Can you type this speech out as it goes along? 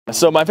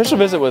So my official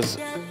visit was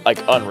like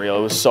unreal.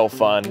 It was so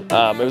fun.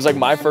 It was like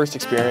my first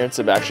experience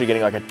of actually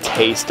getting like a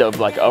taste of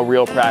like a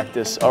real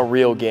practice, a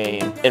real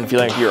game, and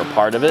feeling like you're a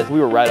part of it. We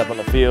were right up on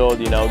the field,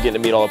 you know, getting to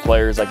meet all the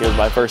players. Like it was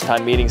my first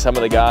time meeting some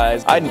of the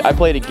guys. I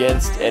played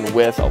against and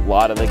with a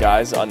lot of the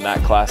guys on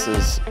that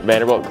class's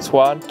Vanderbilt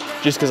squad,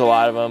 just because a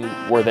lot of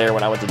them were there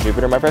when I went to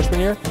Jupiter my freshman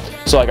year.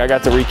 So like I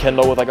got to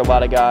rekindle with like a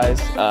lot of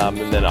guys,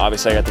 and then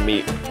obviously I got to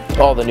meet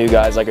all the new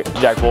guys like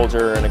Jack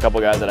Bolger and a couple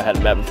guys that I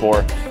hadn't met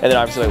before, and then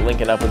obviously like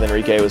linking up with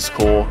Enrique was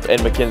cool,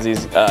 and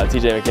McKenzie's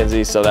TJ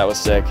McKenzie, so that was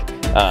sick.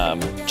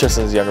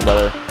 Tristan's younger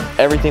brother.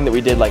 Everything that we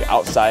did like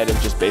outside of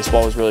just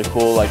baseball was really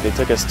cool. Like they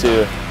took us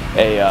to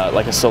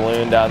a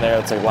saloon down there.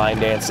 It's like line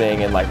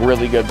dancing and like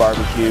really good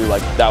barbecue.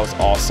 Like that was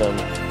awesome.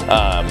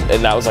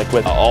 And that was like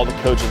with all the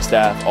coaching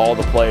staff, all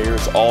the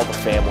players, all the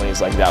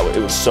families. Like that, it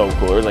was so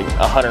cool. There was like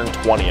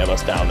 120 of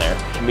us down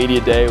there.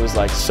 Media day was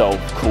like so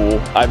cool.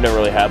 I've never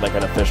really had like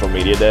an official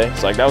media day,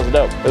 so like that was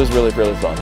dope. It was really, really fun.